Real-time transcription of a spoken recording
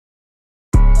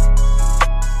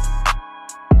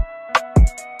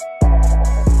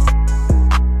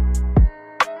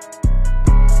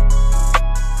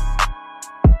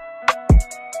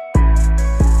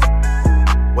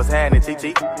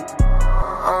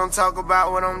I don't talk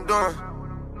about what I'm doing,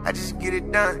 I just get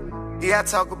it done. Yeah, I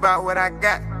talk about what I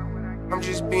got, I'm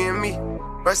just being me.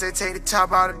 First they take the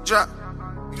top out of drop,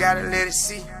 you gotta let it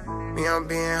see. Me, I'm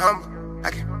being humble,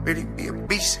 I can really be a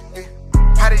beast. Yeah.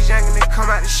 How this youngin' that come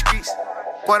out the streets,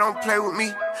 boy, don't play with me.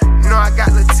 You know I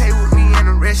got Lil Tay with me in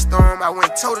the rest storm. I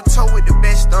went toe to toe with the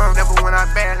best storm. Never went out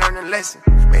bad, learned a lesson.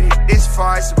 Made it this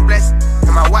far, it's a blessing.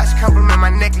 And my watch compliment my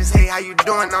necklace. Hey, how you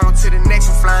doing? On to the next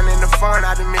one. Flying in the foreign,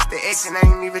 I done missed the X and I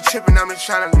ain't even tripping. I'm just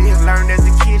trying to live. Learned as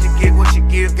a kid, you get what you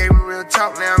give. Gave me real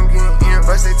talk, now I'm getting in.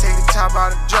 First they take the top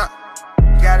out of drop,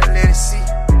 you gotta let it see.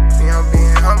 Me, I'm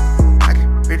being humble, I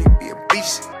can really be a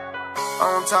beast. I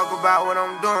don't talk about what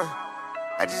I'm doing,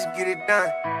 I just get it done.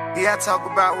 Yeah, I talk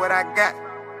about what I got,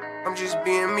 I'm just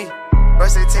being me.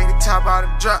 First they take the top out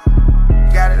of drop,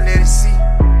 you gotta let it see.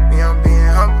 Me, I'm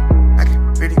being humble, I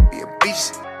can really be a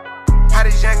beast. How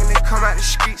this youngin' that come out the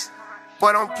streets,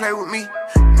 boy, don't play with me.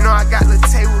 You know I got Lil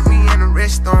Tay with me in the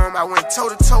rest storm. I went toe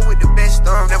to toe with the best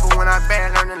storm. Never went out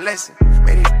bad, learned a lesson.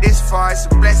 Made it this far, it's a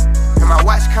blessing. And my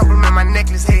watch compliment my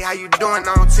necklace. Hey, how you doing?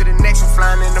 On to the next one.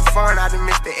 Flying in the foreign, I done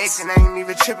missed the X and I ain't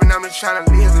even tripping. I'm just trying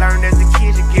to live. Learned as a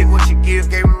kid, you get what you give.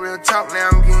 Gave me real talk, now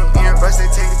I'm getting in. First they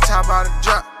take the top out of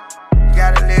drop, you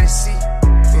gotta let it see.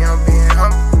 Me, I'm being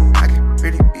humble, I can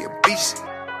really be a beast.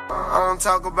 I don't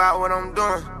talk about what I'm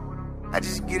doing, I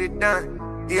just get it done.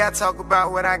 Yeah, I talk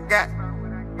about what I got,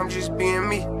 I'm just being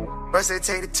me. First they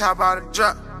take the top out of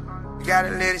drop, you gotta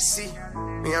let it see.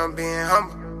 Me, I'm being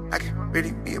humble, I can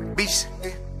really be a beast.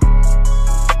 Yeah.